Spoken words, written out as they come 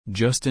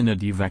Justin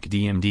Adivac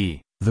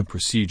DMD, the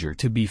procedure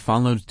to be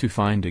followed to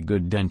find a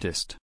good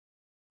dentist.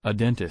 A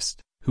dentist,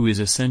 who is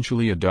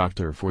essentially a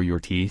doctor for your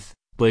teeth,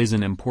 plays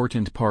an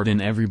important part in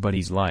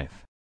everybody's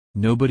life.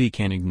 Nobody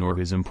can ignore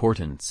his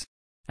importance.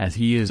 As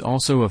he is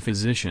also a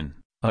physician,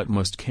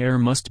 utmost care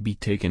must be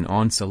taken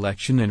on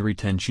selection and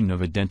retention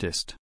of a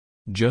dentist.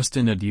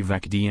 Justin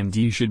Adivac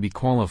DMD should be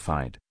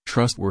qualified,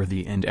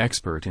 trustworthy and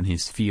expert in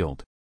his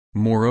field.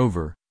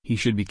 Moreover, he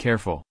should be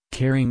careful,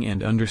 caring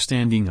and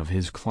understanding of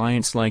his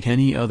clients like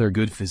any other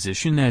good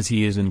physician, as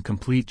he is in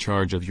complete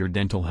charge of your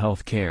dental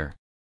health care.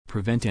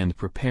 Prevent and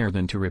prepare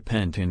than to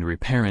repent and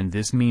repair, and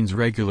this means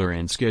regular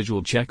and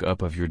scheduled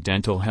checkup of your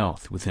dental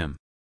health with him.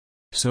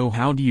 So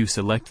how do you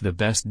select the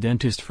best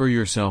dentist for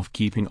yourself,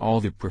 keeping all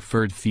the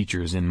preferred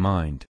features in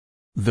mind?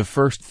 The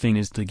first thing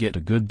is to get a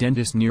good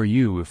dentist near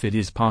you if it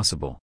is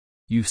possible.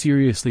 You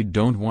seriously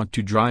don't want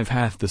to drive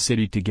half the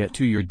city to get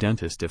to your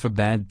dentist if a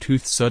bad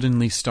tooth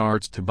suddenly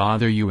starts to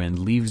bother you and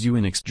leaves you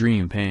in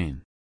extreme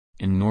pain.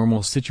 In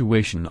normal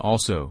situation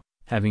also,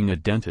 having a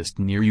dentist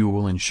near you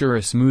will ensure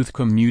a smooth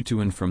commute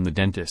to and from the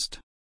dentist.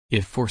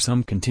 If for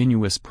some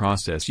continuous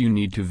process you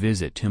need to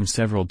visit him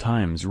several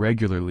times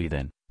regularly,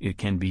 then it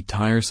can be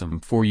tiresome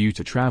for you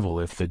to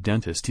travel if the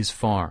dentist is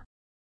far.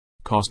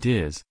 Cost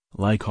is,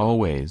 like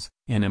always,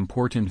 an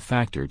important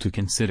factor to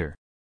consider.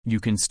 You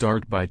can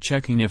start by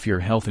checking if your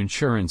health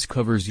insurance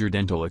covers your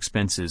dental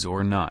expenses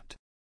or not.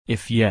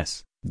 If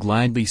yes,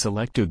 gladly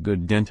select a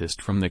good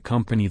dentist from the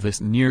company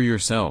that's near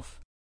yourself.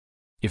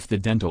 If the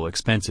dental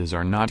expenses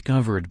are not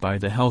covered by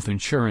the health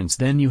insurance,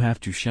 then you have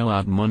to shell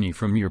out money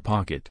from your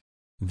pocket.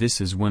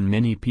 This is when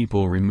many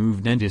people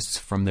remove dentists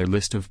from their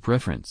list of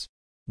preference.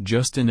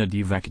 Justin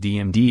Adivac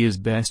DMD is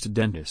best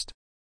dentist.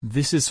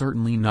 This is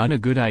certainly not a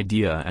good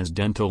idea, as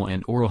dental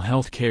and oral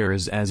health care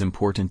is as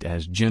important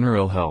as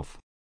general health.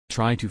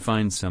 Try to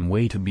find some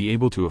way to be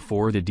able to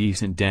afford a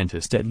decent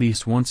dentist at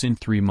least once in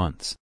 3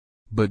 months.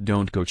 But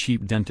don't go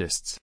cheap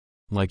dentists.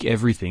 Like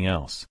everything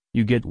else,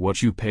 you get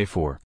what you pay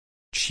for.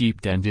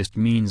 Cheap dentist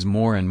means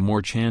more and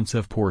more chance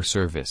of poor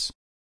service.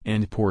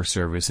 And poor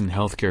service in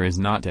healthcare is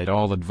not at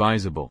all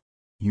advisable.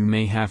 You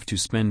may have to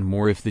spend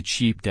more if the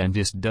cheap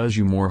dentist does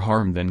you more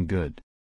harm than good.